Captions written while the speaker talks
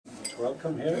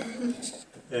welcome here,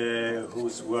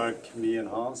 whose work me and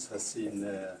Hans has seen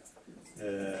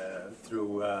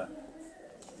through,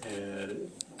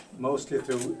 mostly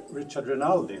through Richard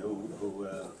Rinaldi, who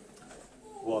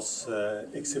was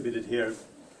exhibited here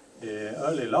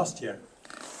early last year.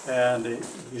 And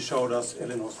he showed us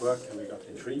Elinor's work, and we got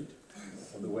intrigued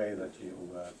of the way that you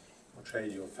portray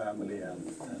your family and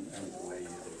the way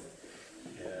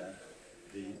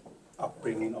the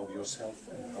upbringing of yourself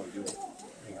and how you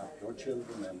bring up your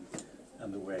children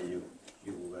and the way you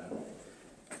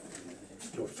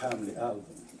your family album.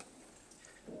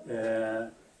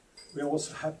 We are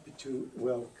also happy to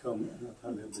welcome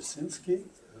Natalia Brzezinski,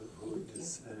 who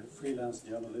is a freelance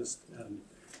journalist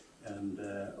and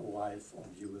wife of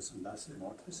U.S. Ambassador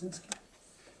Mark Brzezinski,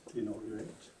 to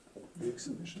inaugurate the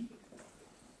exhibition.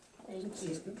 Thank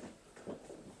you.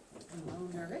 I'm a little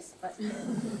nervous, but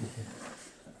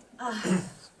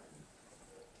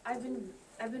I've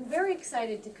been very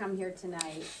excited to come here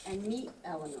tonight and meet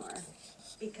Elinor,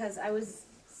 because I was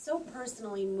so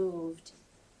personally moved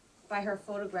by her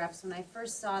photographs when I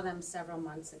first saw them several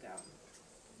months ago.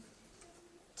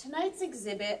 Tonight's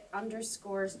exhibit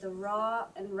underscores the raw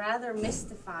and rather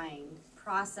mystifying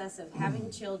process of having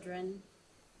children,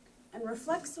 and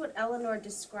reflects what Elinor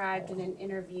described in an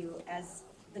interview as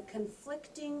the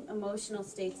conflicting emotional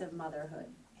states of motherhood,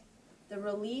 the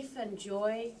relief and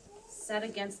joy set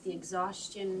against the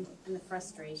exhaustion and the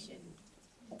frustration.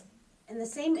 In the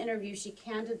same interview, she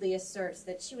candidly asserts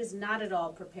that she was not at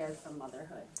all prepared for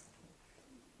motherhood.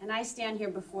 And I stand here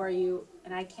before you,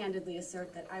 and I candidly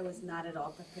assert that I was not at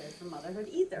all prepared for motherhood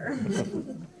either.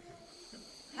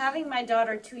 Having my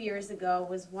daughter 2 years ago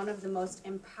was one of the most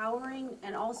empowering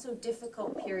and also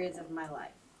difficult periods of my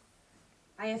life.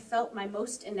 I have felt my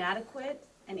most inadequate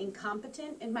and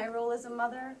incompetent in my role as a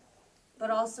mother, but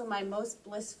also my most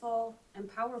blissful and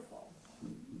powerful.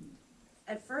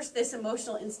 At first, this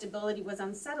emotional instability was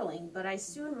unsettling, but I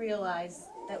soon realized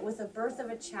that with the birth of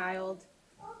a child,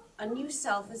 a new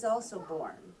self is also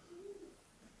born.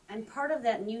 And part of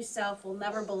that new self will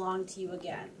never belong to you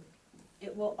again.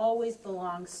 It will always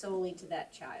belong solely to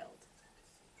that child.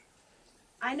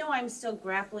 I know I'm still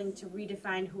grappling to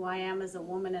redefine who I am as a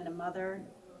woman and a mother,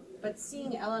 but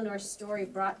seeing Elinor's story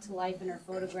brought to life in her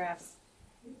photographs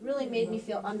really made me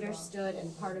feel understood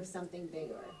and part of something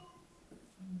bigger.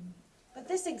 But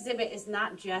this exhibit is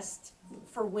not just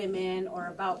for women or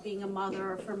about being a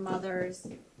mother or for mothers.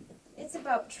 It's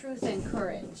about truth and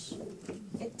courage.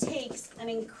 It takes an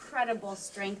incredible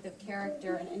strength of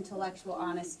character and intellectual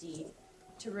honesty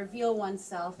to reveal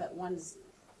oneself at one's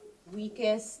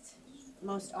weakest,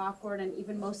 most awkward, and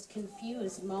even most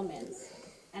confused moments.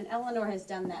 And Elinor has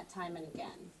done that time and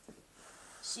again.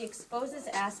 She exposes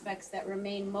aspects that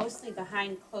remain mostly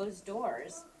behind closed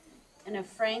doors in a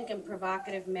frank and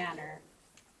provocative manner,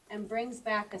 and brings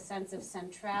back a sense of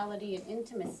centrality and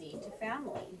intimacy to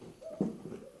family.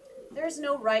 There's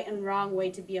no right and wrong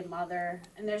way to be a mother,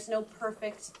 and there's no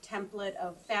perfect template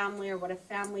of family or what a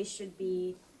family should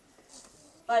be.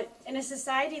 But in a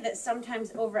society that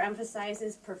sometimes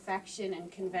overemphasizes perfection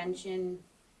and convention,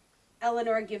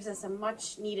 Elinor gives us a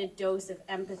much-needed dose of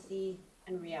empathy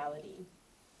and reality.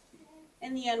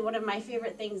 In the end, one of my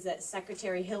favorite things that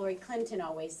Secretary Hillary Clinton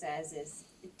always says is,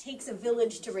 it takes a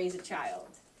village to raise a child.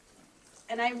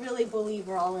 And I really believe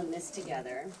we're all in this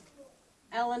together.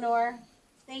 Elinor,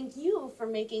 thank you for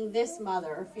making this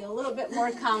mother feel a little bit more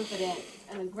confident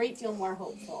and a great deal more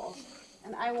hopeful.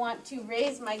 And I want to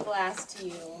raise my glass to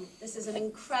you. This is an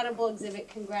incredible exhibit.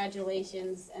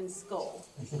 Congratulations and skål.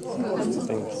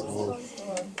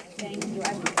 Thank you.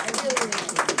 I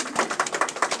really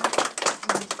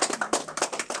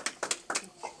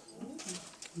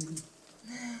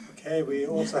Okay, we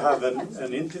also have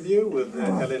an interview with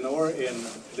Elinor in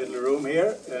a little room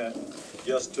here,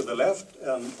 just to the left,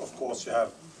 and of course you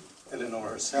have Elinor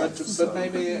herself. But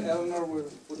maybe Elinor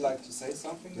would like to say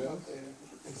something about the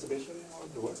exhibition or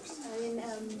the works.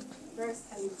 First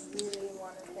I really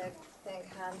want to thank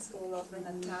Hans, Olof, and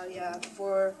Natalia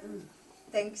for,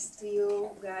 thanks to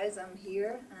you guys, I'm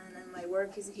here, and my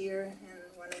work is here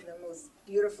in one of the most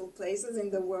beautiful places in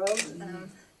the world.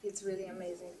 It's really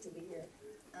amazing to be here.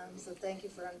 So thank you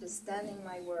for understanding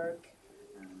my work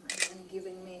and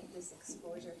giving me this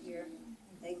exposure here.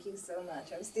 Thank you so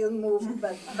much. I'm still moved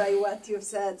by what you've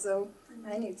said, so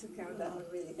I need to calm down,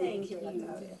 really. Thank you,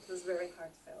 Natalia. It was very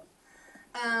heartfelt.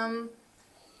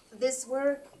 This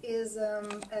work is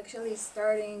actually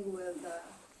starting with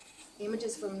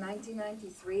images from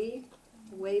 1993,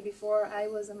 way before I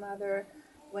was a mother,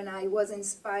 when I was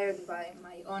inspired by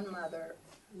my own mother,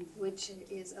 which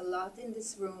is a lot in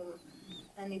this room.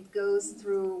 and it goes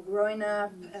through growing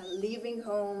up, leaving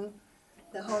home,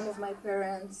 the home of my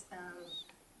parents,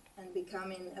 and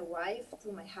becoming a wife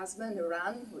to my husband,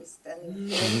 Iran, who is standing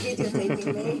here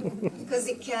videotaping me, because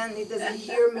he doesn't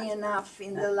hear me enough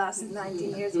in the last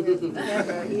 19 years we're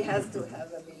together. He has to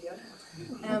have a video.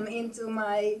 Into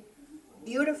my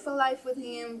beautiful life with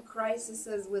him,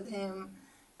 crises with him,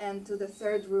 and to the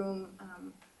third room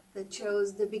that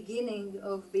shows the beginning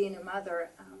of being a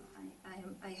mother.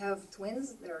 I have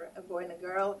twins, they're a boy and a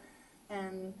girl,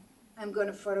 and I'm going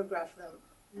to photograph them.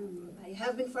 I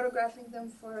have been photographing them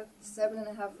for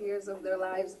 7.5 years of their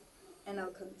lives, and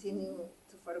I'll continue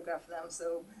to photograph them.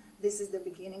 So this is the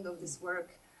beginning of this work,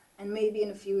 and maybe in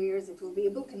a few years it will be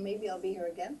a book, and maybe I'll be here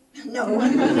again. No.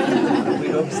 We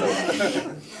hope so.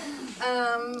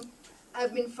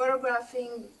 I've been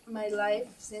photographing my life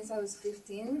since I was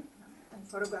 15. I'm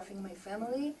photographing my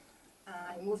family.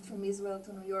 I moved from Israel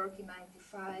to New York in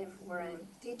 '95, where I'm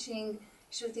teaching,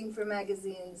 shooting for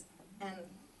magazines, and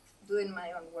doing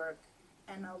my own work.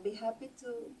 And I'll be happy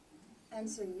to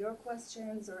answer your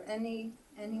questions or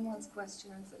anyone's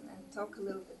questions, and talk a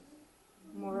little bit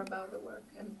more about the work.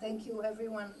 And thank you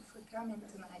everyone for coming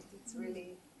tonight. It's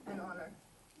really an honor.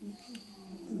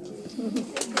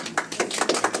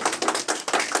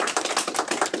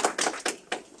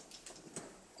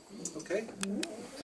 Okay.